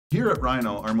Here at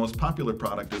Rhino, our most popular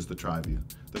product is the TriView.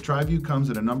 The TriView comes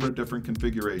in a number of different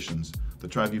configurations. The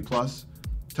TriView Plus,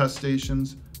 test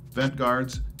stations, vent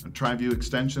guards, and TriView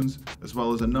extensions, as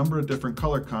well as a number of different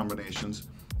color combinations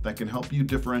that can help you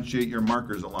differentiate your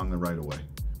markers along the right-of-way.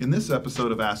 In this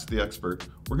episode of Ask the Expert,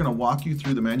 we're going to walk you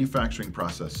through the manufacturing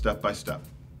process step by step.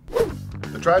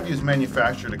 The TriView is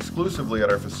manufactured exclusively at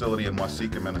our facility in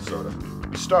Waseca, Minnesota.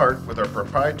 We start with our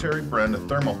proprietary blend of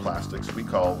thermoplastics we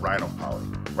call Rhino Poly.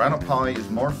 Rhino Poly is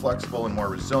more flexible and more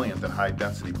resilient than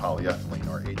high-density polyethylene,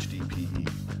 or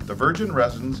HDPE. The virgin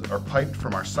resins are piped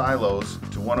from our silos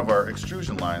to one of our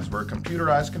extrusion lines where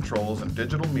computerized controls and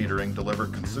digital metering deliver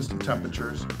consistent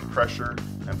temperatures, pressure,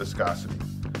 and viscosity.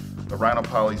 The Rhino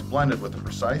Poly is blended with a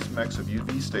precise mix of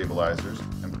UV stabilizers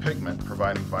and pigment,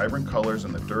 providing vibrant colors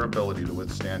and the durability to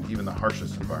withstand even the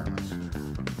harshest environments.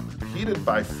 Heated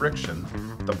by friction,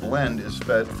 the blend is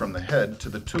fed from the head to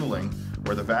the tooling,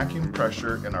 where the vacuum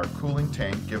pressure and our cooling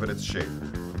tank give it its shape.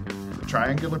 The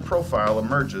triangular profile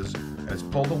emerges and is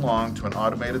pulled along to an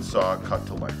automated saw cut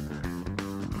to length.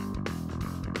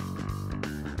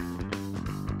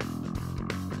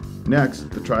 Next,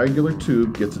 the triangular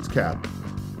tube gets its cap.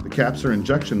 The caps are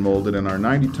injection molded in our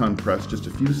 90-ton press just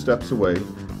a few steps away,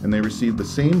 and they receive the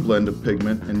same blend of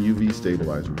pigment and UV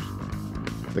stabilizers.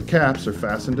 The caps are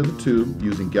fastened to the tube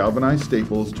using galvanized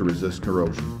staples to resist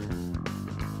corrosion.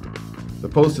 The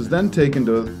post is then taken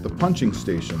to the punching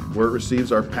station, where it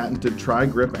receives our patented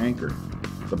tri-grip anchor.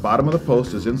 The bottom of the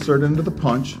post is inserted into the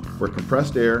punch, where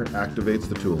compressed air activates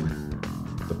the tooling.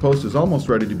 The post is almost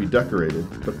ready to be decorated,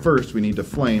 but first we need to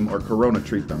flame or corona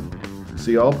treat them.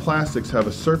 See, all plastics have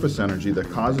a surface energy that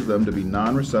causes them to be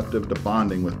non-receptive to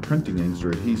bonding with printing inks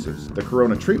or adhesives. The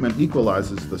corona treatment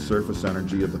equalizes the surface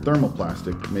energy of the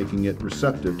thermoplastic, making it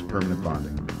receptive to permanent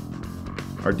bonding.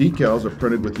 Our decals are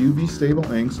printed with UV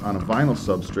stable inks on a vinyl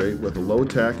substrate with a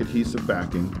low-tack adhesive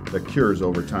backing that cures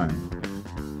over time.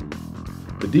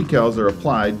 The decals are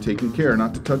applied, taking care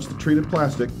not to touch the treated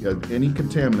plastic, as any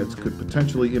contaminants could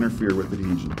potentially interfere with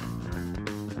adhesion.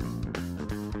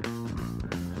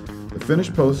 The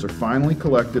finished posts are finally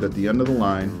collected at the end of the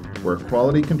line, where a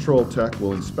quality control tech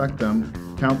will inspect them,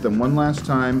 count them one last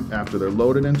time after they're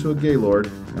loaded into a Gaylord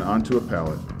and onto a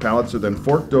pallet. Pallets are then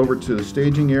forked over to the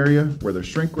staging area where they're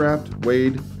shrink wrapped,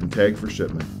 weighed, and tagged for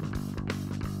shipment.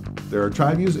 There are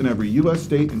TriViews in every U.S.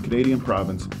 state and Canadian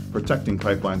province protecting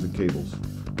pipelines and cables.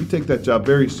 We take that job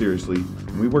very seriously,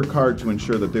 and we work hard to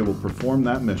ensure that they will perform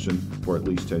that mission for at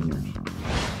least 10 years.